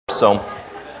So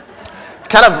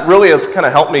kind of really has kind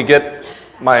of helped me get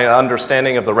my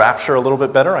understanding of the rapture a little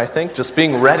bit better, I think. Just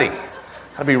being ready.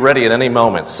 How to be ready at any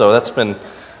moment. So that's been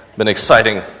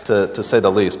exciting to say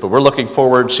the least. But we're looking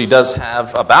forward. She does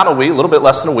have about a week, a little bit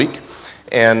less than a week.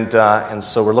 And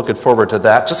so we're looking forward to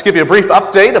that. Just to give you a brief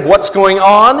update of what's going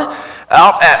on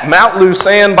out at Mount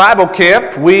Lusanne Bible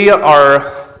Camp. We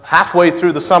are halfway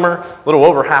through the summer, a little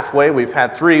over halfway. We've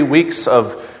had 3 weeks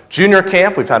of junior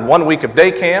camp. We've had 1 week of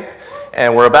day camp.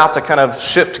 And we're about to kind of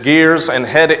shift gears and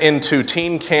head into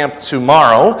teen camp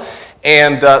tomorrow.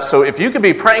 And so if you could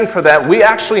be praying for that, we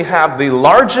actually have the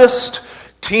largest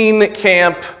teen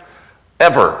camp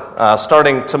ever,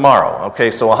 starting tomorrow.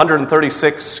 Okay, so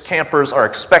 136 campers are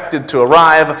expected to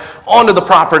arrive onto the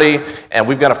property, and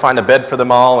we've got to find a bed for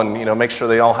them all and, make sure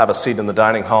they all have a seat in the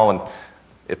dining hall. And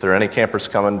if there are any campers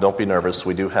coming, don't be nervous.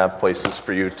 We do have places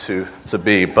for you to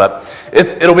be. But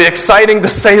it'll be exciting, to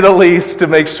say the least, to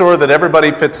make sure that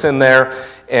everybody fits in there,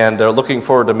 and looking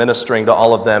forward to ministering to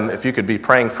all of them. If you could be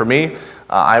praying for me,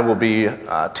 I will be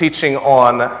teaching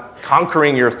on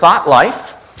conquering your thought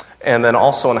life, and then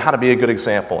also on how to be a good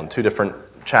example in 2 different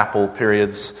chapel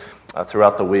periods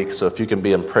throughout the week. So if you can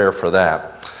be in prayer for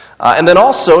that. And then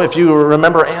also, if you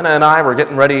remember, Anna and I were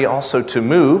getting ready also to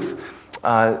move.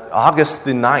 August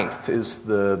the 9th is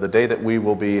the day that we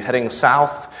will be heading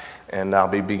south, and I'll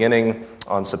be beginning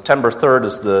on September 3rd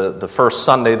is the first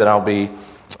Sunday that I'll be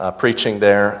preaching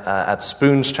there at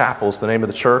Spoons Chapel is the name of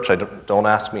the church. Don't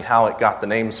ask me how it got the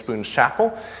name Spoons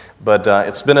Chapel, but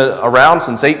it's been around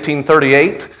since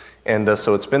 1838, and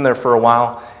so it's been there for a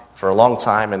while, for a long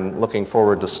time, and looking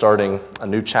forward to starting a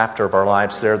new chapter of our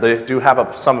lives there. They do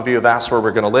have some of you have asked where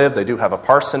we're going to live. They do have a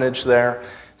parsonage there,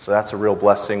 so that's a real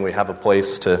blessing. We have a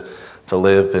place to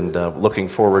live, and looking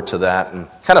forward to that, and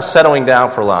kind of settling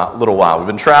down for a little while. We've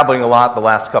been traveling a lot the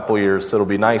last couple of years, so it'll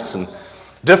be nice and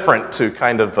different to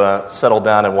kind of settle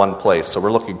down in one place. So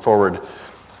we're looking forward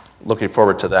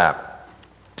to that.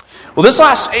 Well, this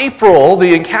last April,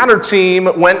 the Encounter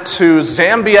team went to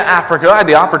Zambia, Africa. I had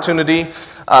the opportunity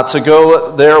to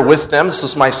go there with them. This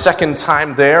was my second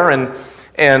time there,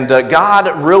 and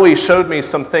God really showed me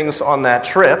some things on that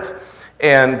trip.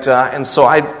 And so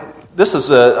this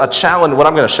is a challenge. What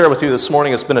I'm going to share with you this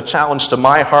morning has been a challenge to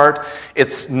my heart.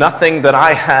 It's nothing that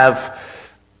I have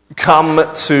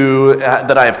come to,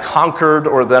 that I have conquered,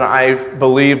 or that I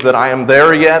believe that I am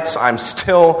there yet. I'm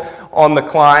still on the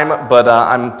climb, but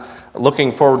I'm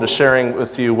looking forward to sharing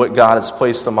with you what God has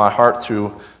placed in my heart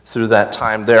through that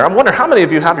time there. I wonder how many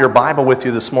of you have your Bible with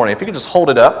you this morning. If you could just hold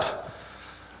it up.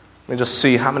 Let me just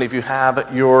see how many of you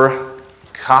have your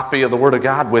copy of the Word of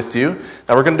God with you.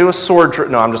 Now we're going to do a sword trick.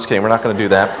 No, I'm just kidding. We're not going to do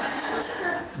that.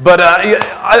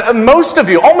 But most of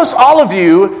you, almost all of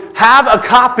you, have a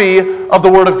copy of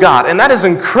the Word of God, and that is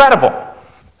incredible.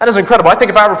 That is incredible. I think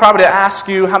if I were probably to ask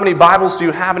you how many Bibles do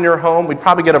you have in your home, we'd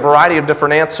probably get a variety of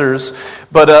different answers.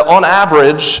 But on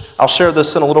average, I'll share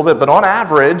this in a little bit, but on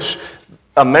average,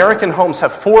 American homes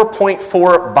have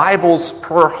 4.4 Bibles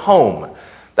per home.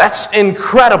 That's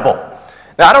incredible.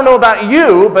 Now, I don't know about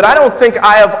you, but I don't think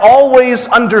I have always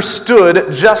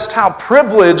understood just how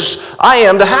privileged I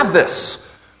am to have this.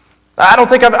 I don't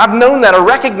think I've known that or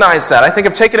recognized that. I think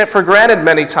I've taken it for granted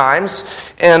many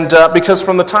times, and because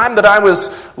from the time that I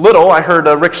was little, I heard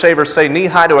Rick Shaver say,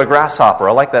 knee-high to a grasshopper.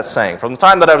 I like that saying. From the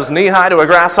time that I was knee-high to a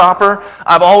grasshopper,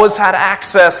 I've always had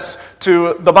access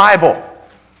to the Bible.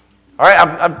 All right,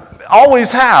 I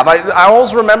always have. I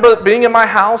always remember being in my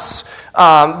house.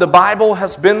 The Bible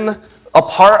has been a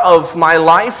part of my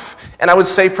life, and I would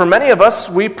say for many of us,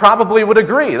 we probably would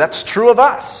agree. That's true of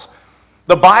us.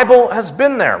 The Bible has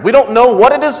been there. We don't know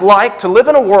what it is like to live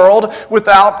in a world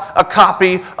without a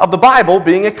copy of the Bible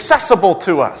being accessible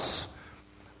to us.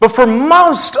 But for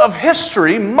most of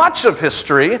history, much of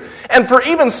history, and for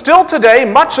even still today,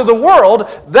 much of the world,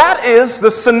 that is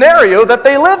the scenario that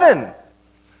they live in.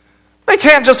 They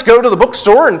can't just go to the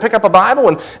bookstore and pick up a Bible,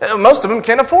 and most of them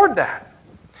can't afford that.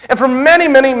 And for many,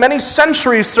 many, many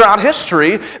centuries throughout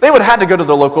history, they would have had to go to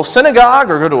the local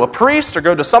synagogue or go to a priest or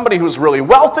go to somebody who was really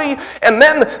wealthy, and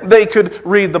then they could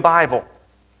read the Bible.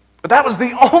 But that was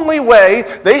the only way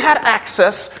they had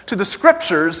access to the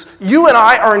Scriptures. You and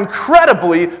I are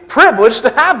incredibly privileged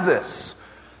to have this.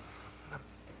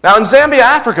 Now in Zambia,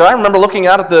 Africa, I remember looking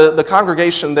out at the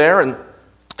congregation there, and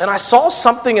I saw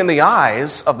something in the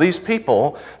eyes of these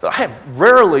people that I have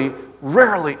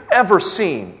rarely ever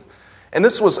seen. And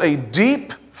this was a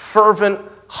deep, fervent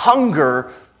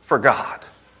hunger for God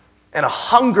and a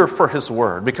hunger for His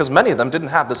Word, because many of them didn't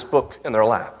have this book in their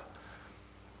lap.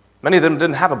 Many of them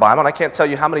didn't have a Bible, and I can't tell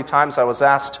you how many times I was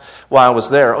asked while I was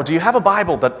there, do you have a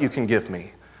Bible that you can give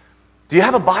me? Do you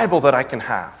have a Bible that I can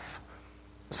have?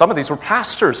 Some of these were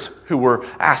pastors who were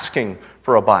asking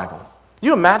for a Bible.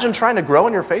 You imagine trying to grow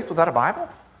in your faith without a Bible?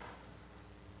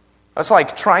 That's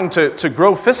like trying to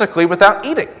grow physically without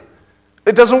eating.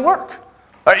 It doesn't work.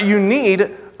 You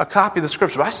need a copy of the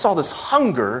Scripture. But I saw this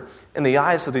hunger in the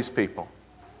eyes of these people.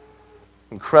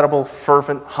 Incredible,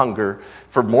 fervent hunger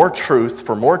for more truth,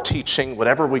 for more teaching,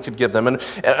 whatever we could give them.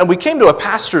 And we came to a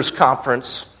pastor's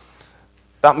conference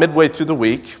about midway through the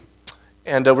week,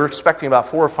 and we were expecting about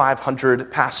 400 or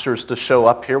 500 pastors to show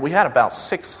up here. We had about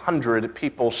 600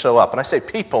 people show up. And I say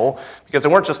people because they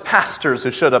weren't just pastors who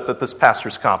showed up at this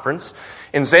pastor's conference.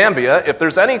 In Zambia, if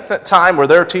there's any time where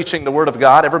they're teaching the Word of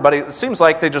God, everybody, it seems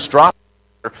like they just drop.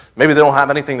 Maybe they don't have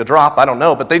anything to drop, I don't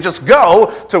know, but they just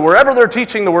go to wherever they're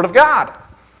teaching the Word of God.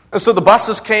 And so the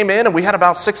buses came in, and we had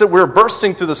about 6 that we were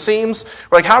bursting through the seams.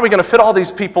 We're like, how are we going to fit all these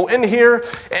people in here?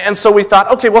 And so we thought,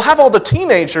 okay, we'll have all the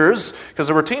teenagers, because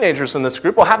there were teenagers in this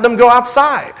group, we'll have them go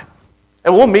outside.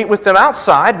 And we'll meet with them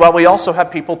outside while we also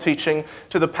have people teaching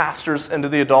to the pastors and to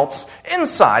the adults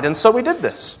inside. And so we did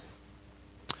this.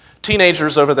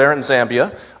 Teenagers over there in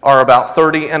Zambia are about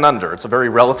 30 and under. It's a very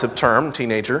relative term,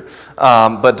 teenager.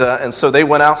 And so they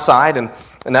went outside, and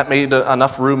that made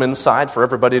enough room inside for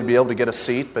everybody to be able to get a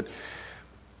seat. But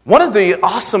one of the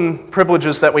awesome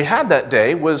privileges that we had that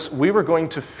day was we were going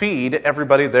to feed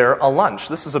everybody there a lunch.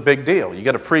 This is a big deal. You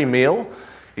get a free meal.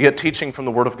 You get teaching from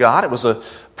the Word of God. It was a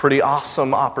pretty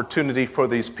awesome opportunity for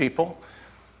these people.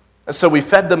 And so we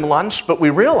fed them lunch, but we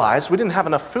realized we didn't have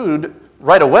enough food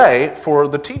right away for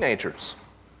the teenagers.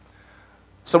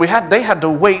 So they had to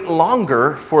wait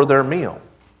longer for their meal.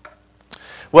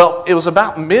 Well, it was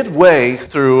about midway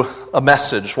through a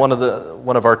message. One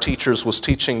of our teachers was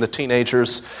teaching the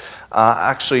teenagers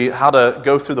actually how to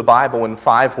go through the Bible in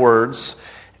 5 words,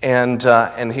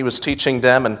 and he was teaching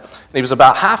them, and he was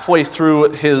about halfway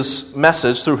through his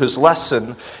message, through his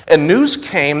lesson, and news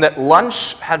came that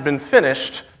lunch had been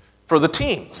finished for the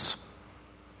teens.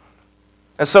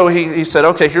 And so he said,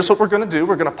 okay, here's what we're going to do.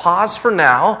 We're going to pause for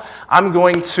now. I'm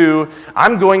going to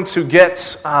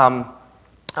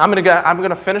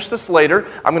finish this later.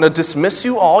 I'm going to dismiss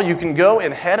you all. You can go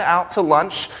and head out to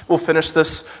lunch. We'll finish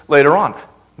this later on.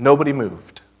 Nobody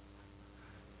moved.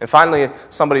 And finally,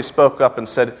 somebody spoke up and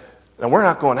said, no, we're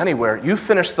not going anywhere. You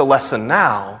finish the lesson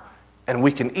now, and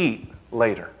we can eat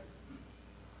later.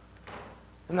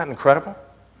 Isn't that incredible?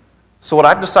 So what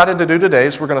I've decided to do today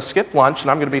is we're going to skip lunch,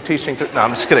 and I'm going to be teaching. No, I'm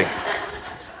just kidding.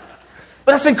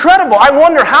 But it's incredible. I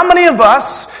wonder how many of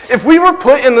us, if we were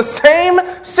put in the same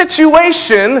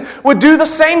situation, would do the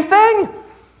same thing.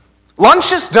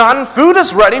 Lunch is done. Food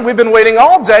is ready. We've been waiting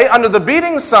all day under the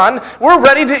beating sun. We're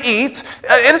ready to eat.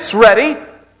 It's ready.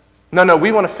 No,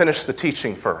 we want to finish the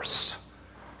teaching first.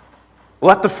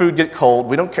 Let the food get cold.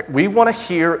 We don't care. We want to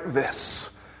hear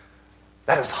this.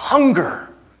 That is hunger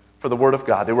for the Word of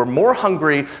God. They were more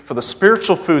hungry for the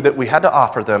spiritual food that we had to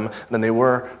offer them than they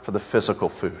were for the physical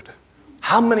food.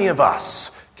 How many of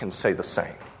us can say the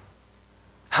same?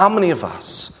 How many of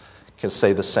us can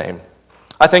say the same?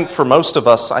 I think for most of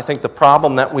us, I think the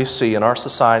problem that we see in our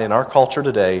society, in our culture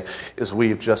today, is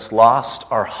we've just lost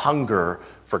our hunger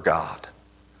for God.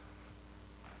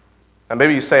 And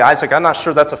maybe you say, Isaac, I'm not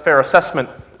sure that's a fair assessment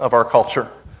of our culture.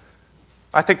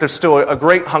 I think there's still a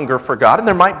great hunger for God, and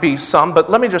there might be some, but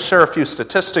let me just share a few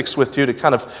statistics with you to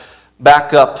kind of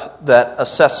back up that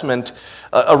assessment.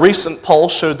 A recent poll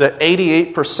showed that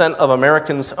 88% of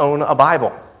Americans own a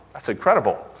Bible. That's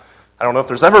incredible. I don't know if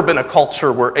there's ever been a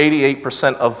culture where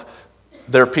 88% of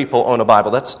their people own a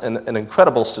Bible. That's an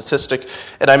incredible statistic.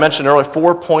 And I mentioned earlier,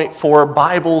 4.4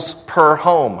 Bibles per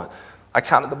home. I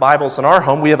counted the Bibles in our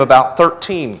home. We have about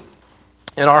 13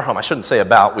 in our home. I shouldn't say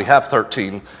about. We have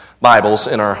 13 Bibles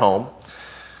in our home.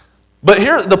 But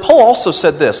here, the poll also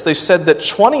said this. They said that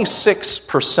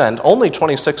only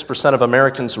 26% of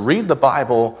Americans read the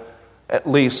Bible at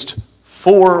least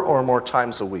 4 or more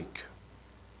times a week.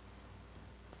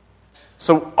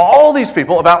 So all these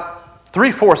people, about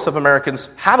 3/4 of Americans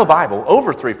have a Bible,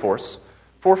 over 3/4,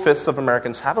 4/5 of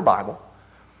Americans have a Bible,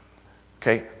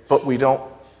 okay, but we don't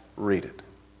read it.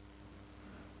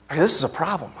 Okay, this is a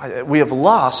problem. We have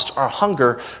lost our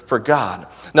hunger for God.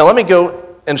 Now let me go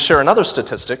and share another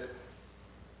statistic.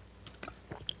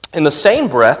 In the same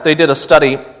breath, they did a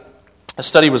study. A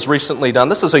study was recently done.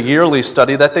 This is a yearly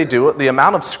study that they do, the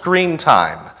amount of screen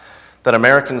time that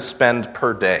Americans spend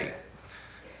per day.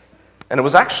 And it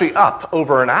was actually up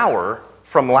over an hour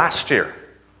from last year.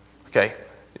 Okay?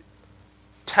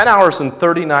 10 hours and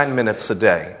 39 minutes a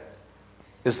day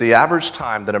is the average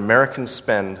time that Americans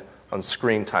spend on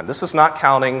screen time. This is not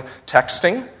counting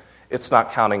texting, it's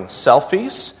not counting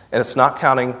selfies, and it's not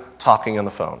counting talking on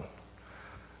the phone.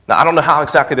 Now, I don't know how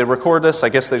exactly they record this. I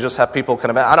guess they just have people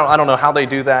kind of, I don't know how they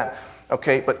do that.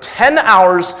 Okay, but 10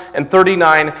 hours and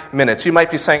 39 minutes. You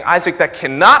might be saying, Isaac, that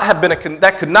could not have been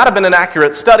an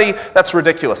accurate study. That's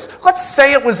ridiculous. Let's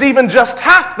say it was even just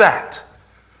half that.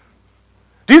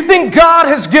 Do you think God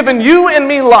has given you and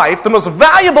me life, the most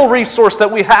valuable resource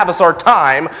that we have is our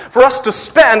time, for us to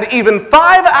spend even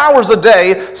 5 hours a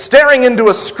day staring into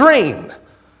a screen?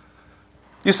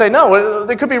 You say, no,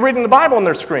 they could be reading the Bible on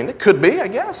their screen. It could be, I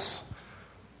guess.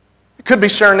 It could be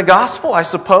sharing the gospel, I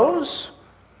suppose.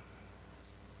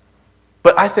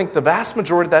 But I think the vast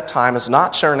majority of that time is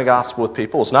not sharing the gospel with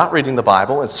people, is not reading the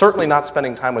Bible, and certainly not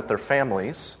spending time with their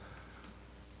families.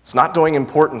 It's not doing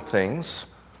important things.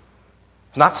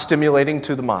 It's not stimulating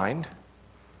to the mind.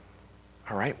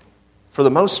 All right? For the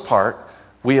most part,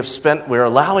 we're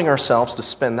allowing ourselves to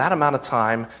spend that amount of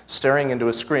time staring into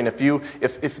a screen.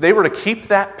 If they were to keep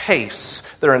that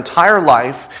pace their entire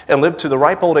life and live to the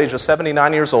ripe old age of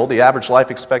 79 years old, the average life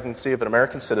expectancy of an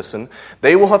American citizen,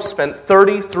 they will have spent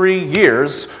 33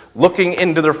 years looking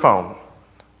into their phone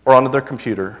or onto their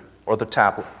computer or the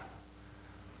tablet.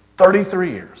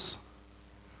 33 years.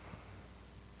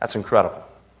 That's incredible.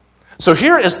 So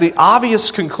here is the obvious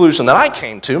conclusion that I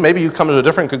came to. Maybe you come to a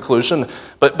different conclusion,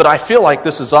 but I feel like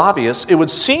this is obvious. It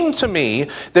would seem to me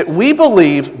that we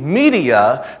believe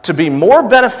media to be more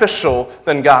beneficial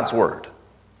than God's Word.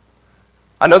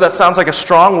 I know that sounds like a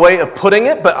strong way of putting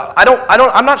it, but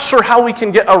I'm not sure how we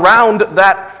can get around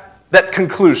that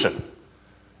conclusion.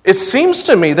 It seems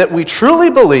to me that we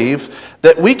truly believe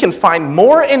that we can find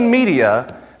more in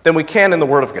media than we can in the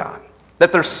Word of God.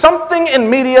 That there's something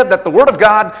in media that the Word of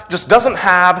God just doesn't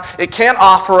have. It can't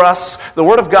offer us. The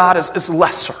Word of God is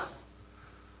lesser.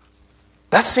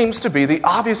 That seems to be the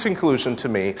obvious conclusion to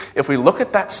me if we look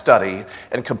at that study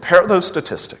and compare those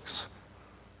statistics.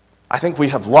 I think we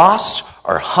have lost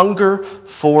our hunger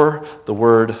for the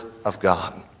Word of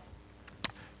God.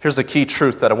 Here's the key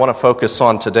truth that I want to focus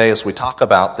on today as we talk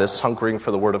about this, hungering for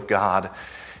the Word of God.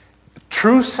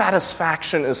 True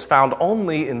satisfaction is found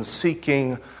only in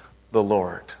seeking the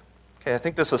Lord. Okay, I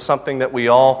think this is something that we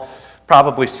all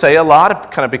probably say a lot.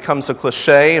 It kind of becomes a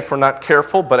cliche if we're not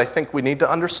careful, but I think we need to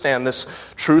understand this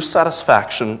true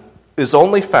satisfaction is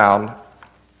only found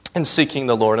in seeking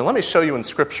the Lord. And let me show you in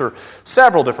Scripture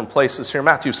several different places here.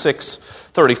 Matthew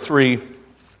 6:33,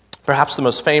 perhaps the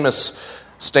most famous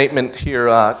statement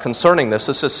here concerning this.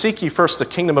 It says, "Seek ye first the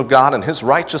kingdom of God and His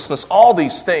righteousness. All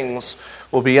these things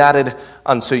will be added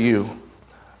unto you."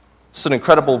 It's an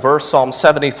incredible verse. Psalm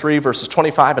 73, verses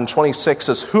 25 and 26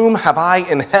 says, "Whom have I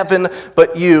in heaven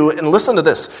but you?" And listen to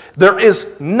this. "There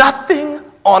is nothing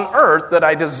on earth that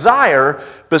I desire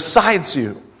besides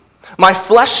you. My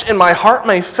flesh and my heart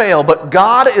may fail, but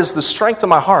God is the strength of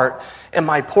my heart and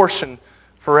my portion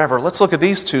forever." Let's look at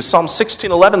these two. Psalm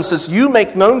 16:11 says, "You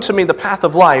make known to me the path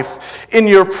of life. In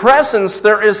your presence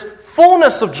there is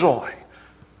fullness of joy.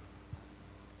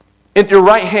 In your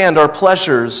right hand are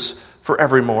pleasures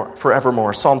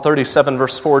forevermore. Psalm 37,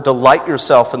 verse 4, "Delight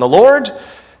yourself in the Lord,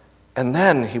 and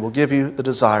then He will give you the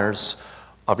desires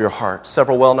of your heart."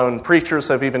 Several well-known preachers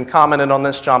have even commented on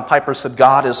this. John Piper said,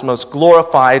 "God is most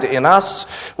glorified in us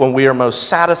when we are most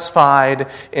satisfied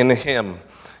in Him."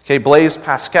 Okay, Blaise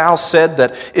Pascal said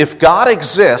that if God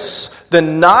exists,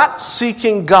 then not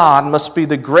seeking God must be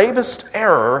the gravest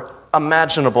error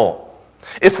imaginable.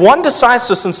 If one decides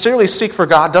to sincerely seek for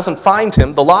God, doesn't find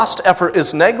Him, the lost effort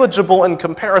is negligible in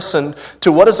comparison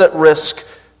to what is at risk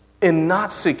in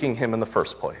not seeking Him in the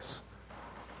first place.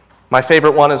 My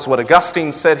favorite one is what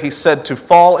Augustine said. He said, "To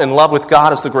fall in love with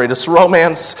God is the greatest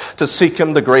romance, to seek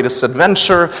Him the greatest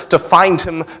adventure, to find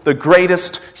Him the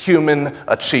greatest human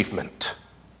achievement."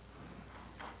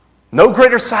 No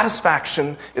greater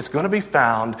satisfaction is going to be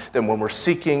found than when we're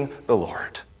seeking the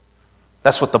Lord.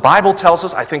 That's what the Bible tells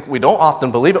us. I think we don't often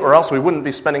believe it, or else we wouldn't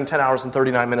be spending 10 hours and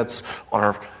 39 minutes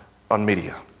on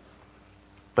media.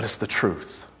 But it's the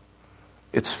truth.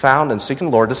 It's found in seeking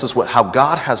the Lord. This is how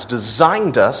God has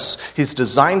designed us. He's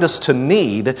designed us to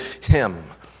need Him.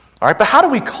 All right, but how do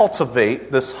we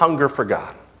cultivate this hunger for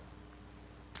God?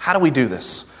 How do we do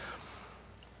this?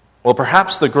 Well,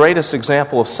 perhaps the greatest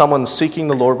example of someone seeking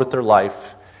the Lord with their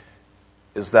life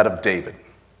is that of David.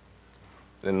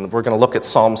 And we're going to look at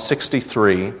Psalm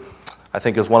 63, I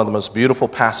think is one of the most beautiful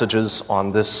passages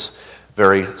on this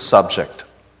very subject.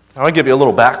 I want to give you a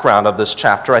little background of this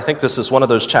chapter. I think this is one of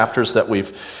those chapters that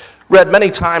we've read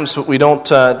many times, but we don't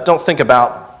think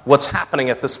about what's happening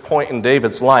at this point in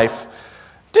David's life.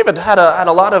 David had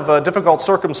a lot of difficult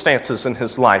circumstances in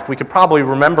his life. We could probably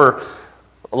remember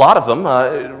a lot of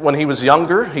them. When he was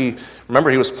younger, he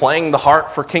was playing the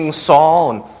harp for King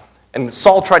Saul, And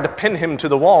Saul tried to pin him to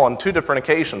the wall on 2 different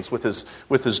occasions with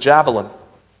his javelin.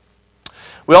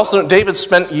 We also know David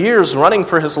spent years running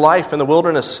for his life in the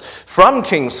wilderness from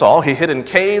King Saul. He hid in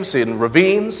caves, in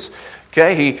ravines.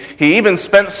 Okay, he even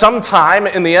spent some time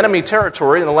in the enemy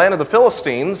territory in the land of the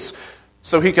Philistines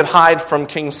so he could hide from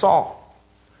King Saul.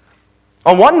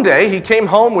 On one day, he came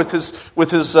home with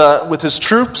his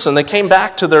troops, and they came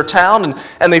back to their town,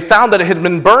 and they found that it had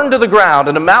been burned to the ground,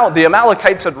 and the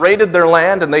Amalekites had raided their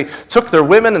land, and they took their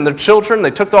women and their children,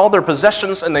 they took all their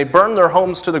possessions, and they burned their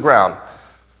homes to the ground.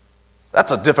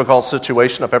 That's a difficult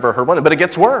situation I've ever heard one, but it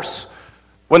gets worse.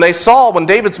 When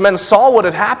David's men saw what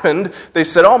had happened, they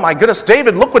said, "Oh my goodness,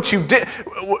 David, look what you did."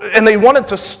 And they wanted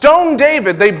to stone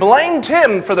David. They blamed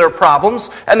him for their problems,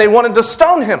 and they wanted to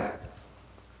stone him.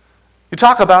 You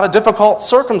talk about a difficult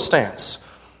circumstance.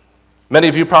 Many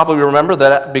of you probably remember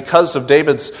that because of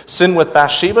David's sin with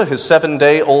Bathsheba, his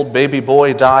 7-day-old baby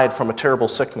boy died from a terrible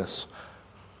sickness.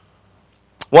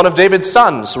 One of David's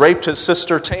sons raped his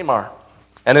sister Tamar,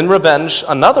 and in revenge,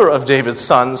 another of David's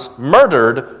sons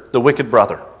murdered the wicked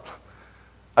brother.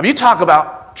 I mean, you talk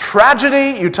about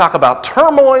tragedy, you talk about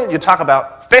turmoil, you talk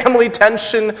about family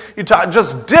tension, you talk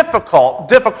just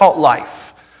difficult life.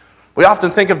 We often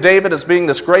think of David as being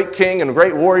this great king and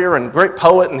great warrior and great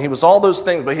poet, and he was all those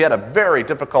things, but he had a very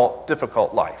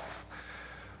difficult life.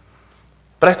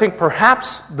 But I think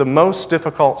perhaps the most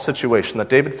difficult situation that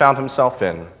David found himself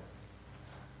in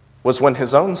was when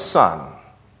his own son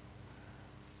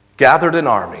gathered an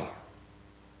army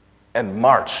and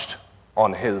marched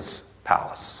on his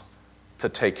palace to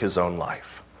take his own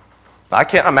life. I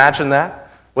can't imagine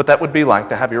what that would be like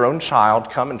to have your own child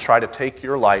come and try to take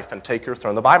your life and take your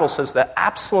throne. The Bible says that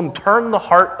Absalom turned the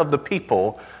heart of the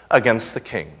people against the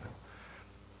king.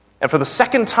 And for the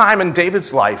second time in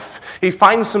David's life, he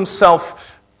finds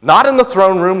himself not in the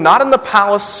throne room, not in the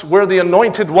palace where the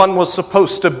anointed one was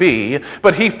supposed to be,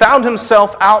 but he found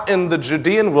himself out in the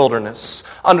Judean wilderness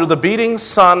under the beating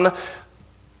sun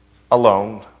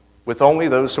alone, with only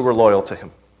those who were loyal to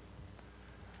him.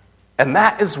 And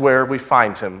that is where we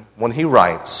find him when he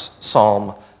writes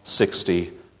Psalm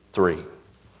 63.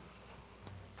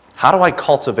 How do I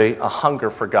cultivate a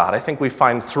hunger for God? I think we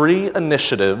find 3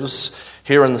 initiatives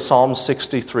here in the Psalm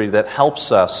 63 that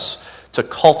helps us to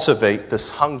cultivate this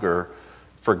hunger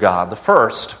for God. The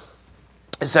first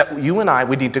is that you and I,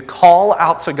 we need to call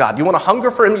out to God. You want to hunger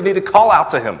for him, you need to call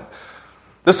out to him.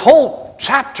 This whole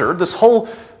chapter, this whole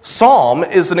psalm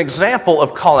is an example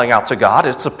of calling out to God.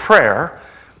 It's a prayer.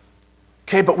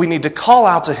 Okay, but we need to call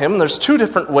out to him. There's 2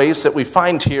 different ways that we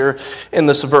find here in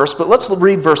this verse, but let's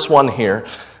read verse 1 here.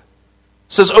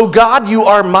 It says, "O God, you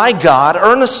are my God.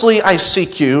 Earnestly I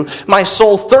seek you. My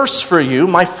soul thirsts for you.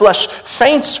 My flesh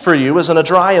faints for you as in a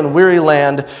dry and weary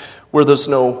land where there's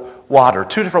no water."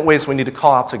 2 different ways we need to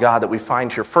call out to God that we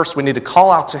find here. First, we need to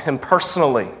call out to him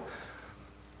personally.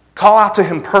 Call out to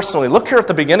him personally. Look here at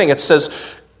the beginning. It says,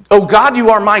 "O God, you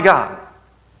are my God."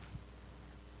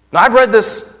 Now, I've read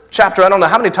this chapter I don't know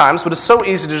how many times, but it's so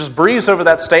easy to just breeze over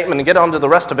that statement and get on to the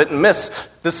rest of it and miss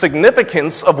the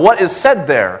significance of what is said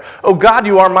there. "Oh God,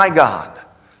 you are my God."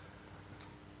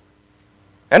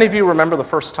 Any of you remember the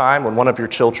first time when one of your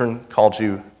children called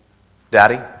you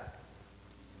daddy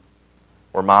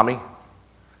or mommy?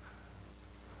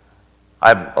 I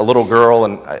have a little girl,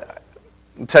 and I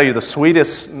tell you the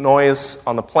sweetest noise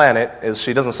on the planet is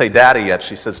she doesn't say daddy yet,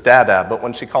 she says dada, but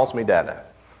when she calls me dada,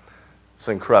 it's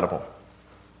incredible.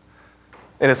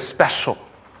 It is special.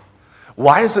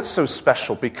 Why is it so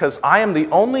special? Because I am the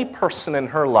only person in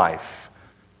her life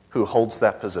who holds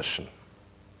that position.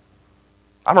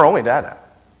 I'm her only dada.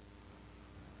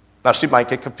 Now, she might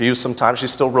get confused sometimes.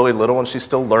 She's still really little and she's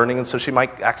still learning, and so she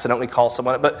might accidentally call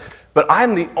someone. But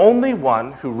I'm the only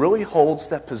one who really holds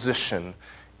that position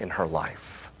in her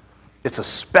life. It's a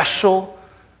special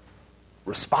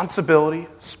responsibility,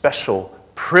 special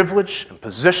privilege and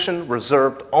position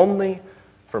reserved only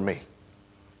for me.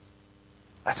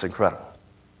 That's incredible.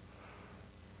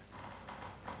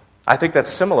 I think that's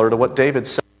similar to what David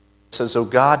says. He says, "Oh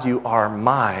God, you are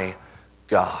my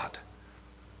God."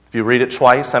 If you read it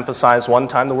twice, emphasize one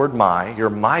time the word my.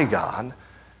 You're my God.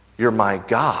 You're my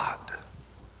God.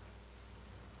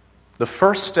 The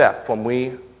first step when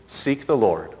we seek the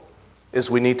Lord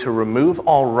is we need to remove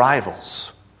all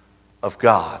rivals of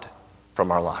God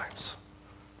from our lives.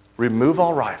 Remove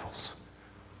all rivals,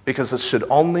 because it should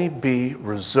only be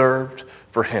reserved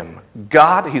for him.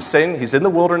 God, he's saying, he's in the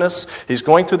wilderness, he's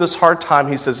going through this hard time.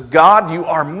 He says, "God, you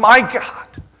are my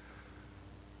God.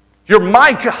 You're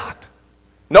my God.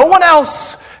 No one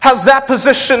else has that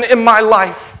position in my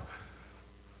life.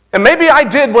 And maybe I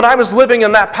did when I was living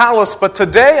in that palace, but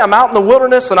today I'm out in the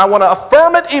wilderness and I want to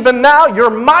affirm it even now. You're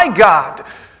my God,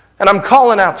 and I'm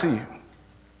calling out to you.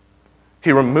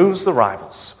 He removes the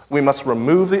rivals. We must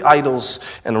remove the idols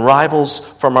and rivals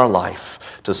from our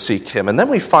life to seek Him. And then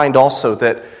we find also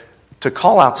that to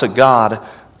call out to God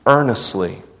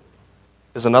earnestly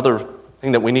is another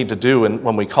thing that we need to do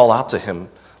when we call out to Him.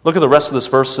 Look at the rest of this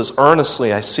verse. It says,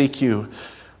 earnestly I seek you.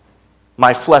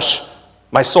 My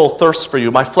soul thirsts for you.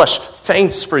 My flesh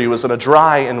faints for you as in a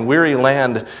dry and weary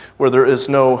land where there is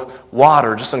no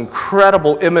water. Just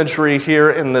incredible imagery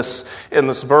here in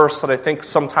this verse that I think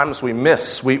sometimes we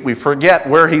miss. We forget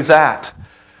where he's at.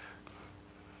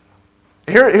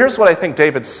 Here's what I think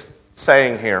David's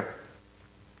saying here.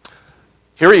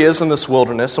 Here he is in this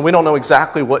wilderness, and we don't know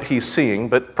exactly what he's seeing,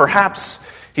 but perhaps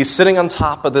he's sitting on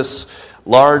top of this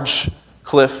large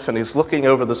cliff, and he's looking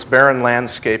over this barren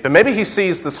landscape, and maybe he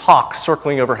sees this hawk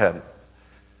circling overhead,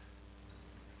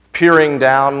 peering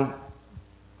down,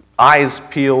 eyes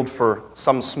peeled for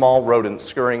some small rodent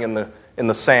scurrying in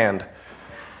the sand.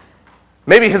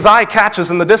 Maybe his eye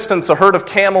catches in the distance a herd of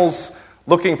camels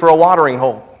looking for a watering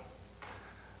hole.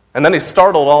 And then he's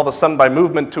startled all of a sudden by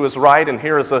movement to his right, and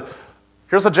here's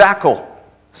a jackal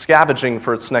scavenging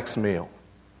for its next meal.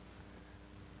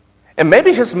 And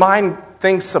maybe his mind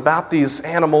thinks about these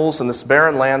animals and this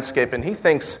barren landscape, and he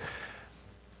thinks,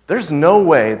 there's no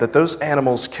way that those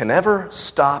animals can ever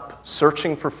stop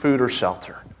searching for food or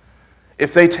shelter.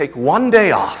 If they take one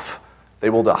day off, they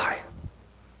will die,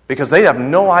 because they have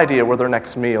no idea where their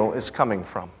next meal is coming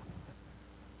from.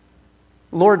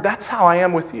 Lord, that's how I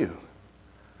am with you.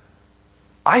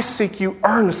 I seek you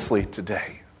earnestly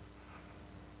today.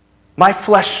 My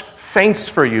flesh faints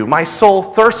for you. My soul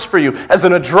thirsts for you, as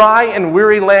in a dry and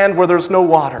weary land where there's no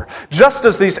water. Just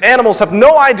as these animals have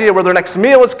no idea where their next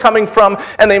meal is coming from,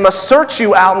 and they must search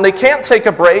you out, and they can't take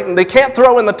a break, and they can't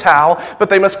throw in the towel, but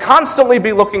they must constantly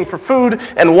be looking for food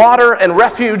and water and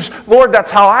refuge. Lord,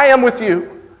 that's how I am with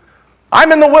you.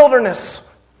 I'm in the wilderness.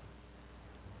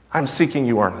 I'm seeking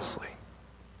you earnestly.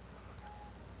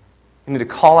 You need to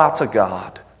call out to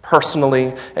God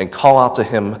personally and call out to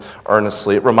Him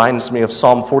earnestly. It reminds me of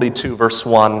Psalm 42, verse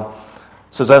 1. It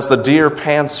says, as the deer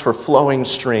pants for flowing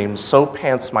streams, so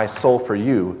pants my soul for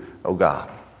you, O God.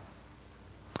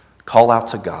 Call out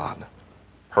to God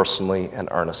personally and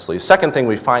earnestly. Second thing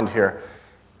we find here,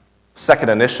 second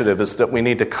initiative, is that we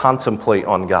need to contemplate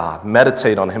on God,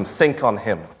 meditate on Him, think on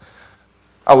Him.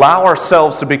 Allow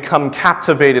ourselves to become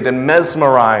captivated and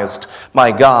mesmerized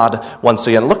by God once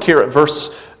again. Look here at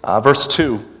verse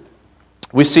 2.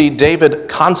 We see David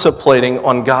contemplating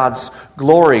on God's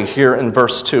glory here in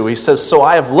verse 2. He says, so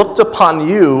I have looked upon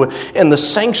you in the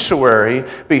sanctuary,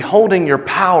 beholding your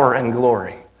power and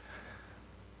glory.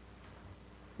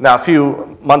 Now, a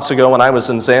few months ago when I was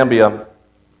in Zambia,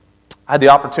 I had the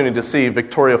opportunity to see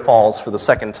Victoria Falls for the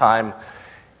second time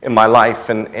in my life,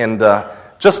 and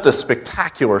just a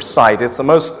spectacular sight. It's the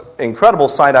most incredible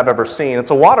sight I've ever seen.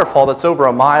 It's a waterfall that's over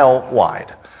a mile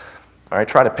wide. All right,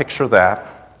 try to picture that.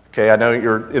 Okay, I know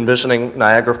you're envisioning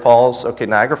Niagara Falls. Okay,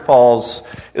 Niagara Falls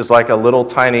is like a little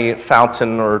tiny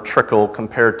fountain or trickle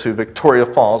compared to Victoria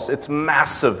Falls. It's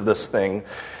massive, this thing.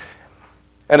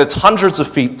 And it's hundreds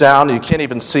of feet down. You can't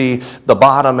even see the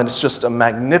bottom, and it's just a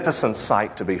magnificent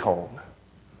sight to behold.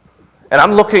 And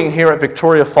I'm looking here at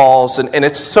Victoria Falls, and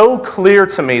it's so clear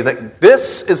to me that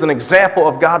this is an example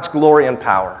of God's glory and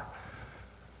power.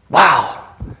 Wow.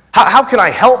 How can I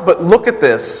help but look at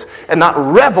this and not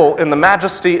revel in the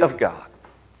majesty of God?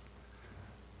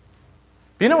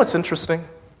 You know what's interesting?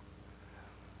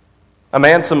 A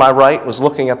man to my right was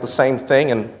looking at the same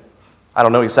thing, and I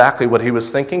don't know exactly what he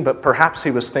was thinking, but perhaps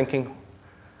he was thinking,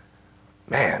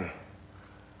 man,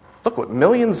 look what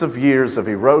millions of years of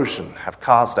erosion have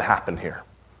caused to happen here.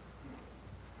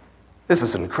 This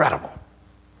is incredible.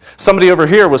 Somebody over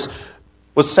here was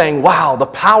saying, wow, the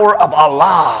power of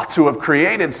Allah to have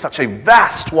created such a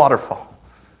vast waterfall.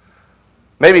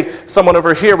 Maybe someone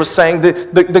over here was saying,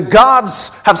 the gods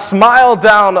have smiled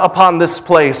down upon this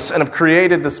place and have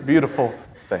created this beautiful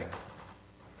thing.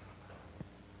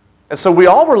 And so we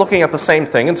all were looking at the same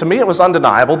thing, and to me it was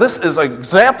undeniable. This is an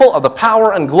example of the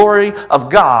power and glory of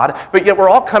God, but yet we're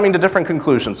all coming to different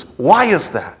conclusions. Why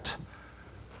is that?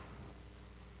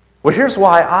 Well, here's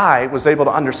why I was able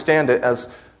to understand it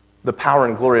as the power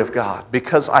and glory of God.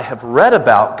 Because I have read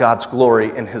about God's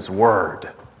glory in His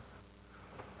Word.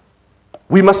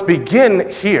 We must begin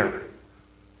here.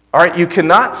 All right, you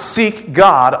cannot seek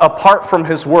God apart from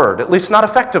His Word, at least not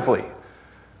effectively.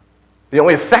 The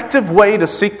only effective way to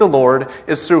seek the Lord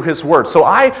is through His Word. So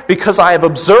because I have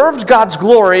observed God's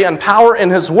glory and power in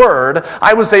His Word,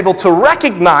 I was able to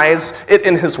recognize it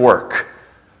in His work.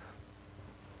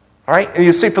 All right? And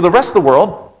you see, for the rest of the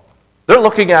world, they're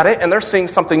looking at it and they're seeing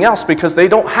something else because they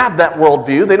don't have that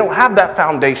worldview. They don't have that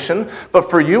foundation. But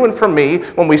for you and for me,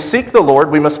 when we seek the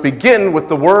Lord, we must begin with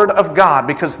the Word of God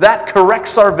because that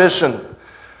corrects our vision.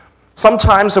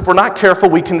 Sometimes, if we're not careful,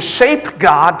 we can shape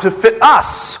God to fit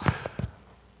us,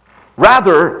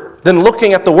 rather than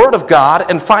looking at the Word of God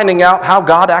and finding out how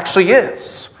God actually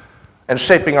is and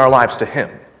shaping our lives to Him.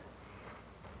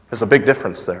 There's a big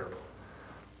difference there.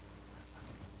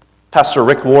 Pastor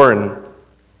Rick Warren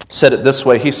said it this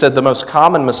way. He said, the most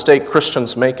common mistake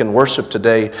Christians make in worship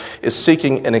today is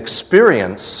seeking an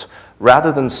experience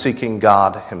rather than seeking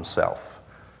God Himself.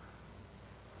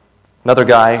 Another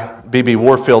guy, B.B.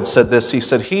 Warfield, said this. He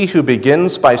said, he who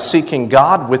begins by seeking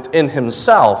God within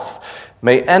himself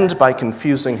may end by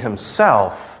confusing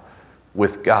himself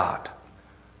with God.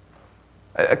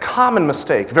 A common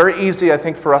mistake, very easy, I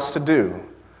think, for us to do.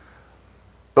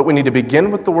 But we need to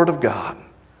begin with the Word of God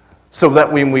so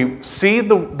that when we see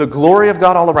the glory of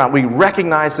God all around, we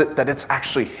recognize that it's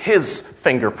actually His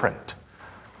fingerprint,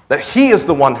 that He is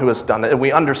the one who has done it, and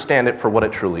we understand it for what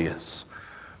it truly is.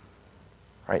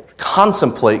 Right?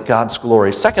 Contemplate God's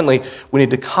glory. Secondly, we need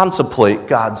to contemplate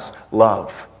God's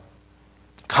love.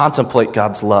 Contemplate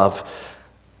God's love.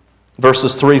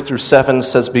 Verses 3 through 7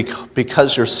 says,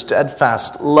 because your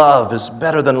steadfast love is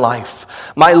better than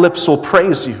life, my lips will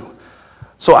praise you.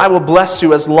 So I will bless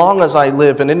you as long as I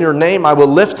live, and in your name I will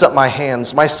lift up my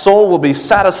hands. My soul will be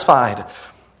satisfied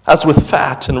as with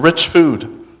fat and rich food,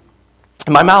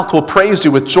 and my mouth will praise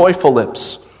you with joyful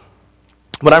lips.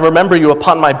 When I remember you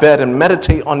upon my bed and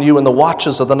meditate on you in the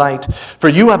watches of the night, for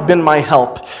you have been my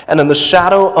help, and in the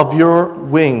shadow of your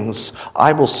wings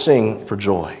I will sing for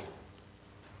joy.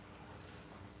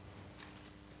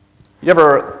 You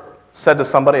ever said to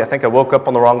somebody, I think I woke up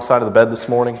on the wrong side of the bed this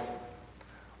morning?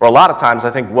 Or a lot of times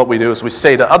I think what we do is we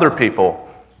say to other people,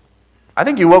 I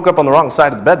think you woke up on the wrong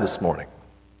side of the bed this morning.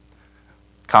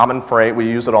 Common phrase, we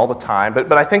use it all the time,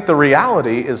 but I think the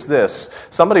reality is this.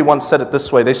 Somebody once said it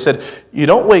this way. They said, you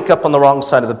don't wake up on the wrong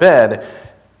side of the bed,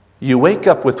 you wake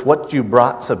up with what you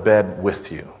brought to bed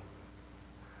with you.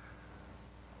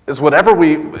 Is whatever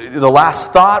the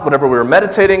last thought, whatever we were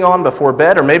meditating on before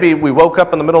bed, or maybe we woke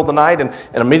up in the middle of the night and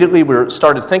immediately we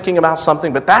started thinking about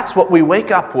something, but that's what we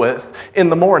wake up with in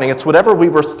the morning. It's whatever we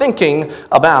were thinking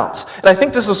about. And I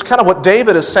think this is kind of what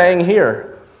David is saying here.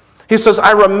 He says,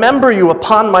 I remember you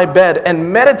upon my bed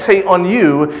and meditate on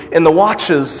you in the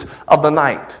watches of the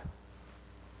night.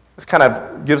 This kind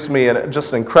of gives me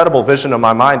just an incredible vision in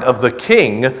my mind of the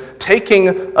king taking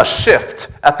a shift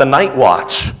at the night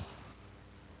watch.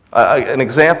 An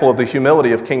example of the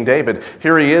humility of King David.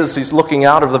 Here he is, he's looking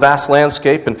out of the vast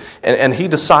landscape, and he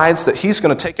decides that he's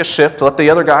going to take a shift, let the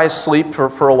other guys sleep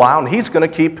for a while, and he's going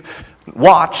to keep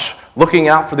watch, looking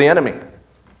out for the enemy.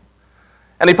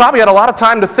 And he probably had a lot of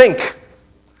time to think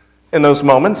in those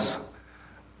moments.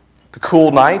 The cool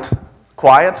night,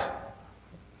 quiet.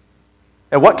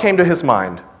 And what came to his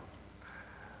mind?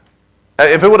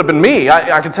 If it would have been me,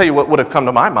 I can tell you what would have come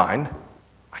to my mind.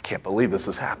 I can't believe this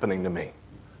is happening to me.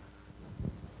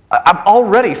 I've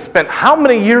already spent how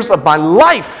many years of my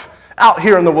life out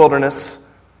here in the wilderness,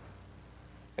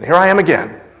 and here I am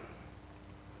again.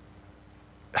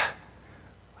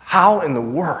 How in the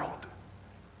world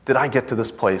did I get to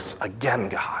this place again,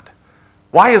 God?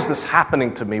 Why is this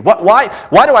happening to me? Why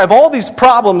do I have all these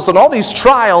problems and all these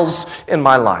trials in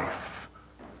my life?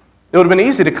 It would have been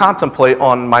easy to contemplate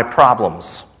on my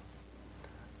problems.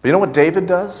 But you know what David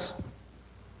does?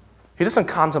 He doesn't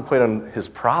contemplate on his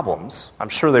problems. I'm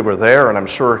sure they were there, and I'm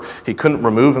sure he couldn't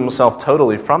remove himself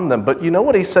totally from them. But you know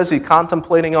what he says he's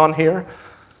contemplating on here?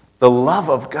 The love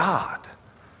of God.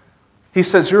 He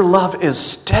says, your love is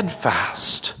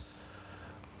steadfast.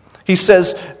 He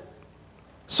says,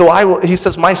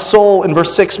 my soul, in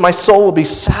verse 6, my soul will be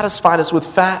satisfied as with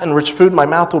fat and rich food. My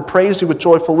mouth will praise you with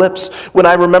joyful lips when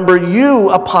I remember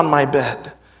you upon my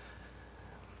bed.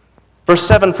 Verse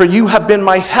 7, for you have been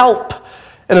my help,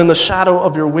 and in the shadow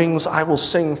of your wings I will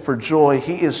sing for joy.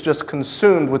 He is just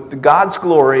consumed with God's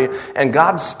glory and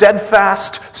God's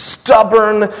steadfast,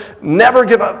 stubborn, never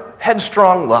give up,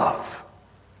 headstrong love.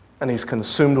 And he's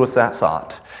consumed with that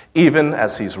thought, even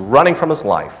as he's running from his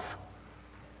life.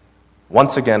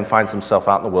 Once again finds himself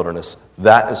out in the wilderness.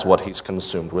 That is what he's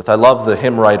consumed with. I love the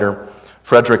hymn writer,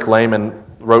 Frederick Lehman,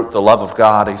 wrote The Love of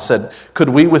God. He said, could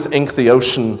we with ink the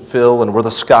ocean fill, and were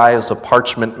the skies of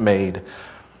parchment made,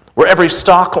 Were every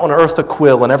stalk on earth a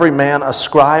quill, and every man a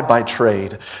scribe by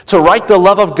trade, to write the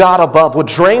love of God above would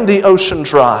drain the ocean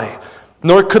dry,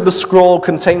 nor could the scroll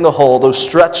contain the whole, though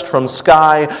stretched from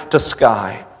sky to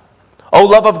sky. O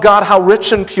love of God, how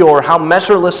rich and pure, how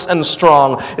measureless and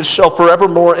strong, it shall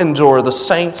forevermore endure, the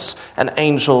saints' and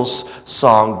angels'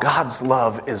 song. God's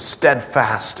love is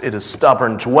steadfast, it is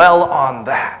stubborn. Dwell on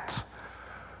that.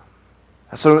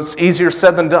 So it's easier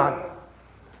said than done.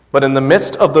 But in the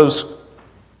midst of those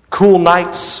cool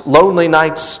nights, lonely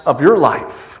nights of your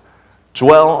life,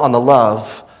 dwell on the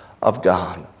love of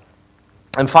God.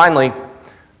 And finally,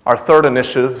 our third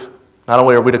initiative, not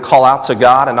only are we to call out to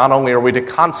God, and not only are we to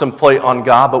contemplate on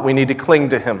God, but we need to cling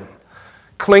to Him.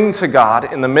 Cling to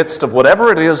God in the midst of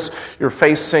whatever it is you're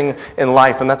facing in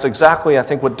life. And that's exactly, I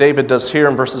think, what David does here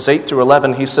in verses 8 through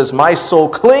 11. He says, my soul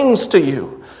clings to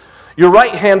you. Your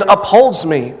right hand upholds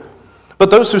me. But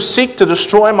those who seek to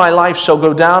destroy my life shall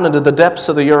go down into the depths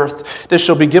of the earth. They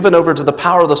shall be given over to the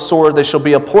power of the sword. They shall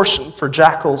be a portion for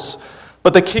jackals.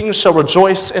 But the king shall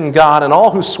rejoice in God, and all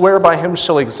who swear by him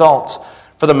shall exalt.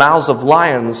 For the mouths of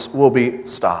lions will be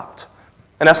stopped.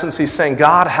 In essence, he's saying,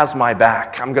 God has my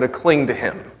back. I'm going to cling to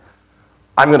him.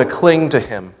 I'm going to cling to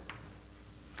him.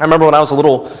 I remember when I was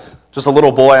just a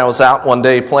little boy, I was out one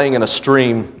day playing in a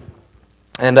stream.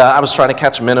 And I was trying to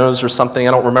catch minnows or something.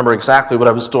 I don't remember exactly what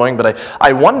I was doing, but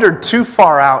I wandered too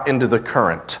far out into the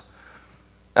current.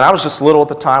 And I was just little at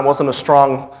the time, wasn't a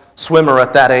strong swimmer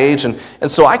at that age. And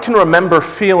so I can remember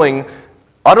feeling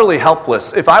utterly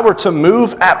helpless. If I were to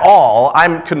move at all,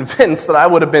 I'm convinced that I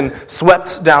would have been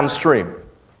swept downstream.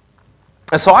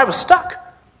 And so I was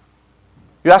stuck.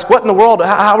 You ask, what in the world?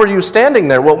 How are you standing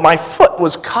there? Well, my foot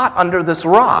was caught under this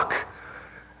rock.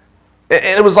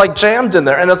 And it was like jammed in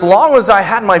there. And as long as I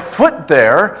had my foot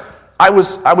there, I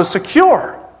was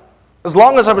secure. As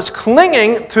long as I was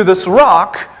clinging to this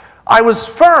rock, I was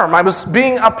firm. I was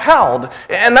being upheld.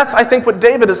 And that's, I think, what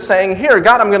David is saying here.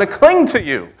 God, I'm going to cling to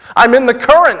you. I'm in the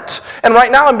current. And right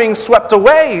now I'm being swept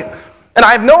away. And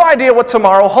I have no idea what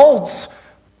tomorrow holds.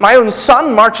 My own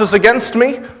son marches against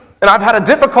me. And I've had a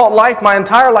difficult life my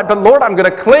entire life. But Lord, I'm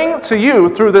going to cling to you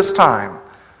through this time.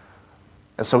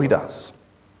 And so he does.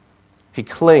 He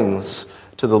clings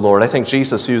to the Lord. I think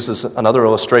Jesus uses another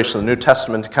illustration in the New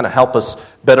Testament to kind of help us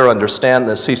better understand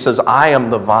this. He says, I am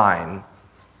the vine,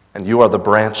 and you are the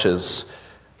branches.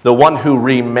 The one who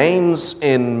remains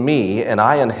in me, and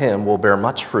I in him, will bear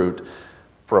much fruit,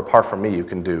 for apart from me you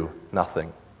can do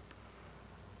nothing.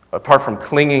 Apart from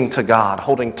clinging to God,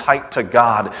 holding tight to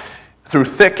God, through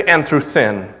thick and through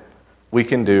thin, we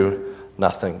can do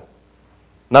nothing.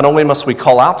 Not only must we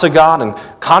call out to God and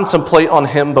contemplate on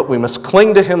him, but we must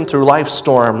cling to him through life's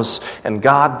storms, and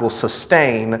God will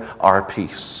sustain our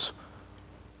peace.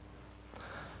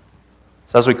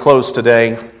 So as we close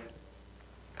today,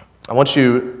 I want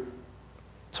you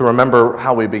to remember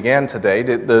how we began today.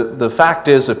 The fact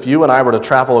is, if you and I were to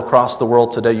travel across the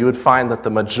world today, you would find that the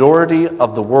majority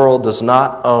of the world does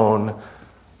not own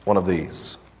one of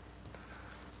these.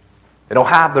 They don't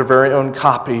have their very own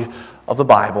copy of the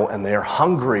Bible, and they are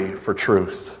hungry for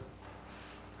truth.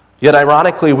 Yet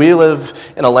ironically, we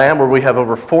live in a land where we have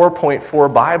over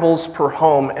 4.4 Bibles per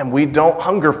home, and we don't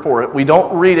hunger for it. We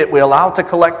don't read it. We allow it to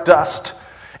collect dust.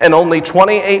 And only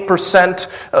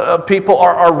 28% of people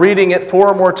are reading it 4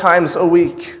 or more times a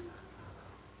week.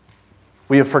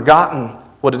 We have forgotten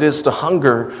what it is to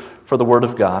hunger for the Word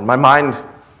of God. My mind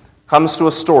comes to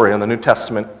a story in the New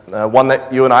Testament, one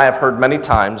that you and I have heard many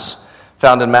times,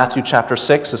 found in Matthew chapter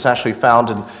 6. It's actually found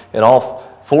in all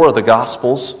 4 of the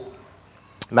Gospels.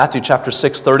 Matthew chapter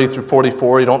 6, 30 through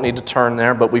 44, you don't need to turn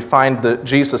there, but we find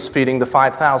Jesus feeding the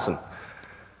 5,000.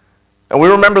 And we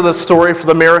remember this story for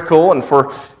the miracle and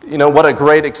for, what a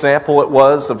great example it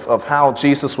was of how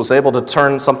Jesus was able to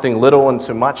turn something little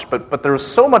into much, but there was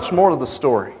so much more to the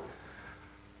story.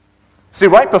 See,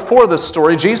 right before this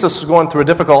story, Jesus was going through a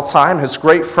difficult time. His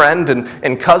great friend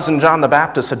and cousin John the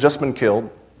Baptist had just been killed.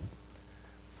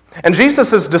 And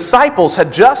Jesus' disciples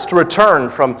had just returned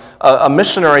from a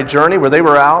missionary journey where they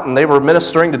were out and they were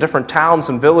ministering to different towns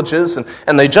and villages,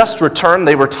 and they just returned.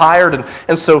 They were tired,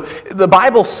 and so the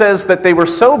Bible says that they were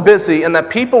so busy and that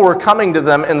people were coming to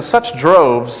them in such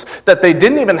droves that they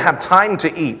didn't even have time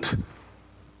to eat.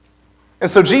 And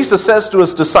so Jesus says to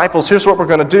his disciples, here's what we're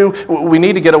going to do. We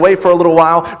need to get away for a little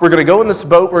while. We're going to go in this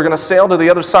boat. We're going to sail to the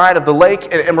other side of the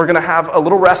lake, and we're going to have a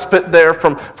little respite there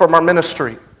from our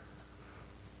ministry.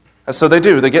 And so they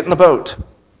do. They get in the boat.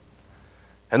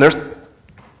 And they're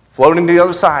floating to the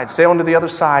other side, sailing to the other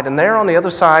side. And there on the other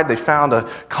side, they found a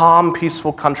calm,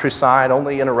 peaceful countryside,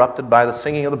 only interrupted by the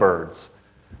singing of the birds.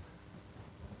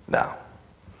 Now,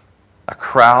 a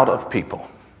crowd of people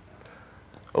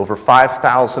Over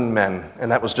 5,000 men, and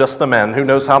that was just the men. Who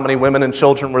knows how many women and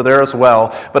children were there as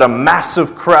well. But a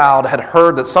massive crowd had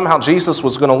heard that somehow Jesus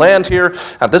was going to land here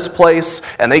at this place,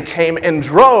 and they came in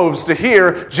droves to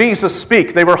hear Jesus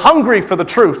speak. They were hungry for the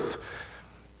truth.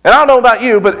 And I don't know about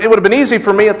you, but it would have been easy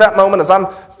for me at that moment as I'm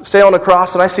sailing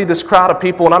across and I see this crowd of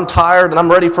people and I'm tired and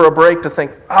I'm ready for a break to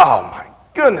think, oh my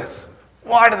goodness,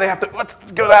 why do they have to, let's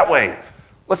go that way.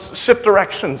 Let's shift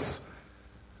directions.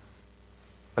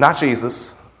 But not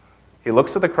Jesus. He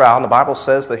looks at the crowd, and the Bible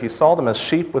says that he saw them as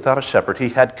sheep without a shepherd. He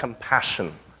had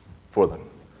compassion for them.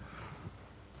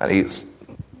 And he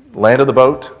landed the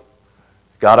boat,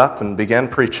 got up, and began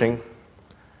preaching.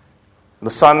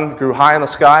 The sun grew high in the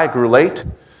sky, grew late.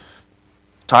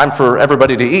 Time for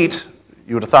everybody to eat.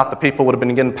 You would have thought the people would have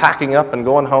been packing up and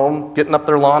going home, getting up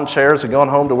their lawn chairs and going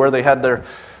home to where they had their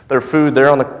food there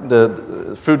on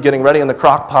the food getting ready in the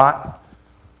crock pot.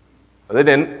 But they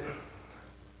didn't.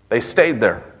 They stayed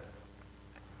there.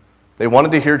 They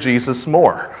wanted to hear Jesus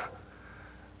more.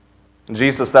 And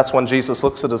that's when Jesus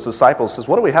looks at his disciples and says,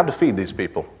 what do we have to feed these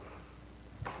people?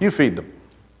 You feed them.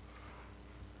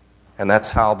 And that's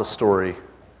how the story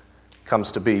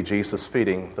comes to be, Jesus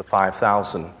feeding the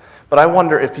 5,000. But I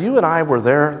wonder, if you and I were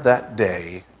there that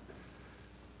day,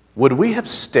 would we have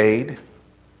stayed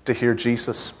to hear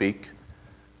Jesus speak?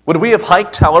 Would we have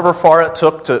hiked however far it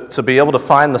took to be able to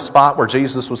find the spot where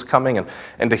Jesus was coming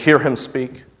and to hear him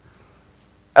speak?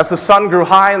 As the sun grew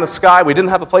high in the sky, we didn't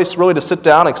have a place really to sit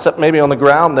down except maybe on the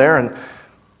ground there.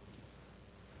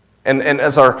 And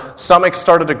as our stomachs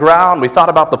started to growl, and we thought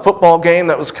about the football game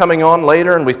that was coming on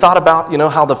later, and we thought about,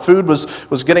 how the food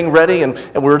was getting ready, and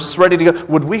we were just ready to go.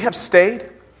 Would we have stayed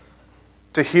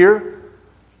to hear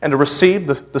and to receive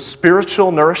the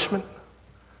spiritual nourishment?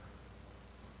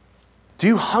 Do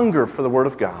you hunger for the Word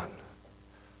of God?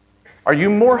 Are you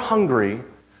more hungry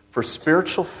for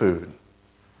spiritual food?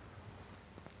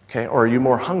 Okay, or are you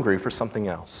more hungry for something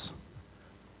else?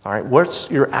 All right,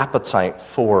 what's your appetite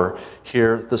for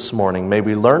here this morning? May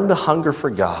we learn to hunger for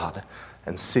God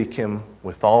and seek Him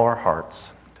with all our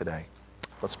hearts today.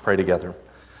 Let's pray together.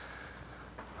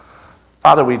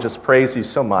 Father, we just praise You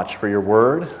so much for Your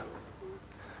Word.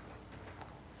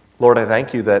 Lord, I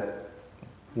thank You that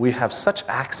we have such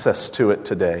access to it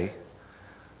today.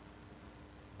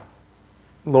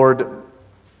 Lord,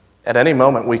 at any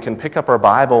moment we can pick up our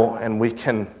Bible and we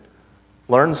can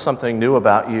learn something new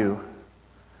about You.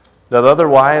 That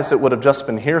otherwise it would have just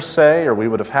been hearsay, or we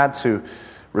would have had to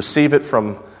receive it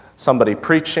from somebody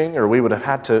preaching, or we would have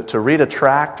had to read a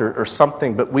tract or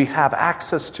something, but we have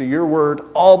access to Your Word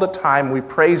all the time. We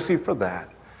praise You for that.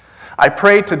 I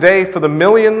pray today for the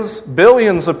millions,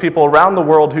 billions of people around the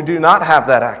world who do not have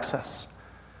that access.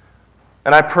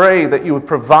 And I pray that You would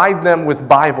provide them with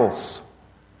Bibles,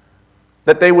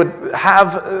 that they would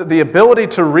have the ability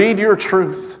to read Your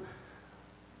truth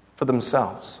for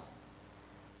themselves.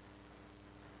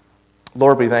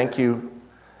 Lord, we thank You,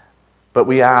 but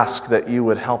we ask that You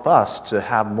would help us to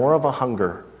have more of a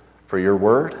hunger for Your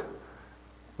Word,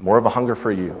 more of a hunger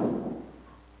for You.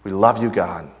 We love You,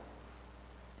 God.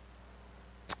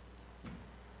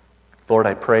 Lord,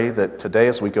 I pray that today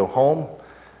as we go home,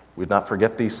 we'd not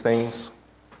forget these things,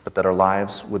 but that our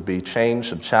lives would be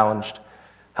changed and challenged.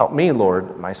 Help me,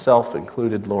 Lord, myself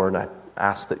included, Lord. I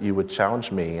ask that You would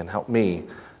challenge me and help me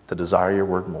to desire Your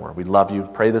Word more. We love You.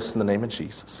 Pray this in the name of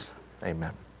Jesus.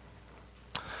 Amen.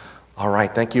 All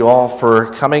right, thank you all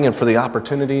for coming and for the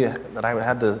opportunity that I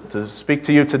had to speak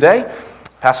to you today.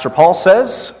 Pastor Paul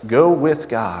says, go with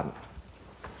God.